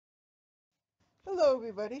Hello,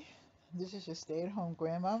 everybody. This is your stay-at-home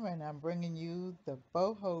grandma, and I'm bringing you the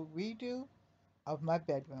boho redo of my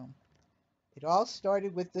bedroom. It all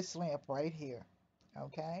started with this lamp right here,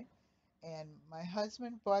 okay? And my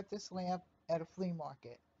husband bought this lamp at a flea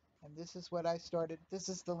market, and this is what I started. This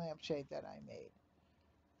is the lampshade that I made.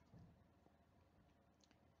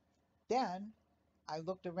 Then I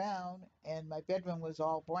looked around, and my bedroom was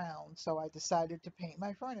all brown, so I decided to paint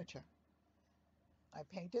my furniture. I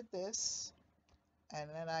painted this, and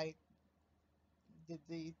then I did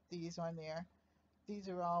these on there. These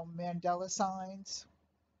are all mandala signs.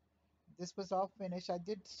 This was all finished. I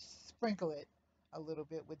did sprinkle it a little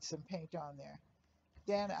bit with some paint on there.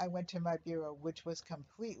 Then I went to my bureau, which was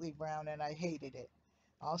completely brown, and I hated it.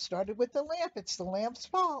 All started with the lamp. It's the lamp's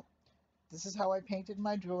fault. This is how I painted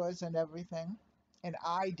my drawers and everything. And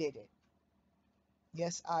I did it.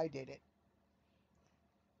 Yes, I did it.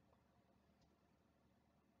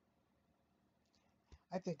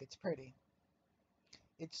 I think it's pretty.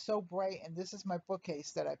 It's so bright, and this is my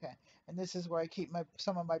bookcase that I paint. And this is where I keep my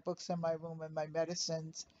some of my books in my room and my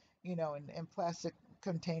medicines, in plastic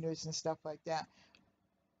containers and stuff like that.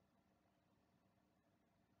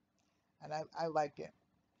 And I like it.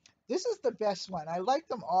 This is the best one. I like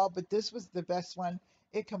them all, but this was the best one.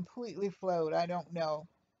 It completely flowed. I don't know,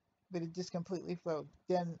 but it just completely flowed.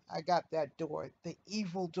 Then I got that door, the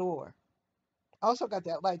evil door. I also got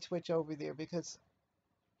that light switch over there because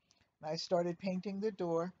I started painting the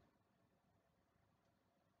door.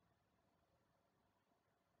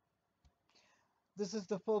 This is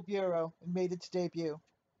the full bureau. It made its debut.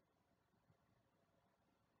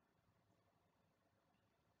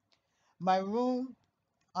 My room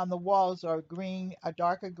on the walls are green, a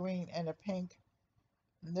darker green, and a pink.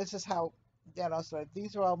 And this is how that also.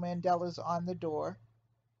 These are all mandalas on the door.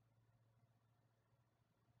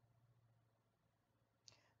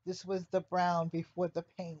 This was the brown before the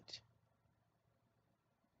paint.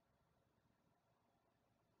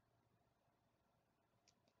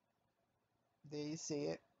 There you see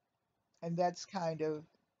it. And that's kind of,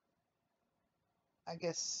 I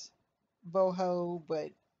guess, boho,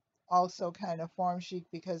 but also kind of farm chic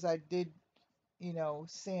because I did,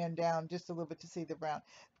 sand down just a little bit to see the brown.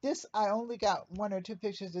 This, I only got one or two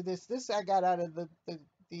pictures of this. This I got out of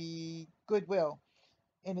the Goodwill.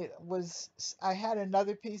 And I had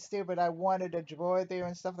another piece there, but I wanted a drawer there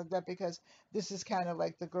and stuff like that because this is kind of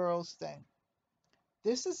like the girls' thing.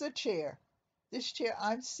 This is a chair. This chair,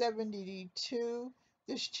 I'm 72.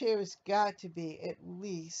 This chair has got to be at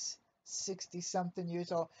least 60 something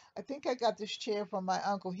years old. I think I got this chair from my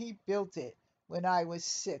uncle. He built it when I was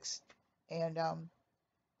 6. And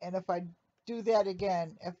if I do that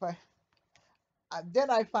again, if then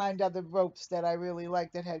I find other ropes that I really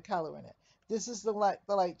like that had color in it. This is the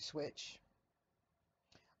light switch.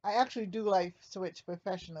 I actually do light switch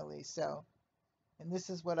professionally, so, and this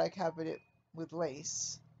is what I covered it with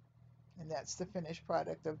lace. And that's the finished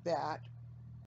product of that.